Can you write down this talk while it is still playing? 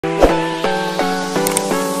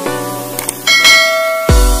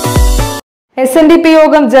SNDP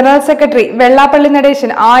യോഗം general secretary Vellappally Natesan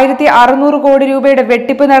 1600 കോടി രൂപയുടെ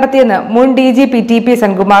വെട്ടിപ്പ് നടത്തിയെന്ന് മുൻ DGP TP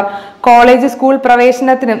Senkumar. College school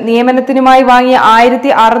പ്രവേശനത്തിനും നിയമനത്തിനുമായി വാങ്ങിയ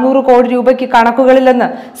 1600 കോടി രൂപയ്ക്ക് കണക്കുകളില്ലെന്ന്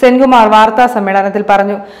സെൻകുമാർ വാർത്താ സമ്മേളനത്തിൽ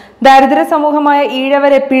പറഞ്ഞു. ദരിദ്ര സമൂഹമായ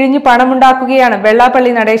ഈഴവരെ പിഴിഞ്ഞു പണമുണ്ടാക്കുകയാണ്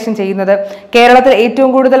വെള്ളാപ്പള്ളി നടേശൻ ചെയ്യുന്നത്. കേരളത്തിൽ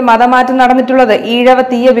ഏറ്റവും കൂടുതൽ മതമാറ്റം നടന്നിട്ടുള്ളത് ഈഴവ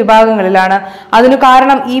തീയ വിഭാഗങ്ങളിലാണ്. അതിനു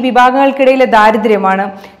കാരണം ഈ വിഭാഗങ്ങൾക്കിടയിലെ ദാരിദ്ര്യമാണ്.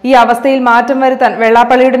 ഈ അവസ്ഥയിൽ മാറ്റം വരുത്താൻ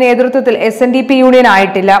വെള്ളാപ്പള്ളിയുടെ നേതൃത്വത്തിൽ SNDP യൂണിയൻ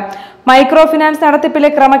ആയിട്ടില്ല. മൈക്രോ ഫിനാൻസ് നടത്തിപ്പിലെ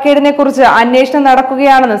ക്രമക്കേടിനെ കുറിച്ച് അന്വേഷണം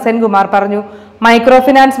നടക്കുകയാണെന്ന് സെൻകുമാർ പറഞ്ഞു. മൈക്രോ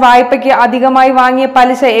ഫിനാൻസ് വായ്പയ്ക്ക് അധികമായി വാങ്ങിയ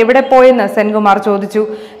പലിശ എവിടെ പോയെന്ന് സെൻകുമാർ ചോദിച്ചു.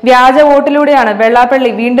 വ്യാജ വോട്ടിലൂടെയാണ്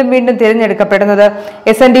വെള്ളാപ്പള്ളി വീണ്ടും വീണ്ടും തിരഞ്ഞെടുക്കപ്പെടുന്നത്.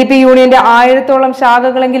 SNDP യൂണിയന്റെ 1000-ഓളം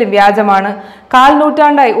ശാഖകളെങ്കിലും വ്യാജമാണ്. 1/4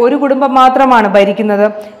 നൂറ്റാണ്ടായി ഒരു കുടുംബം മാത്രമാണ് ഭരിക്കുന്നത്.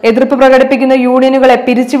 എതിർപ്പ് പ്രകടിപ്പിക്കുന്ന യൂണിയനുകളെ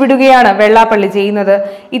പിരിച്ചുവിടുകയാണ് വെള്ളാപ്പള്ളി ചെയ്യുന്നത്.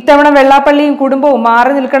 ഇത്തവണ വെള്ളാപ്പള്ളിയും കുടുംബവും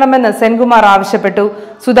മാറി നിൽക്കണമെന്ന് സെൻകുമാർ ആവശ്യപ്പെട്ടു.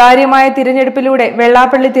 സുതാര്യമായ തിരഞ്ഞെടുപ്പിലൂടെ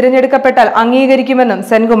വെള്ളാപ്പള്ളി തിരഞ്ഞെടുക്കപ്പെട്ടാൽ അംഗീകരിക്കുമെന്നും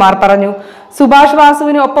സെൻകുമാർ പറഞ്ഞു. സുഭാഷ്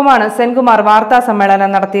വാസുവിന് ഒപ്പമാണ് സെൻകുമാർ വാർത്താ സമ്മേളനം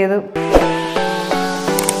നടത്തിയത്.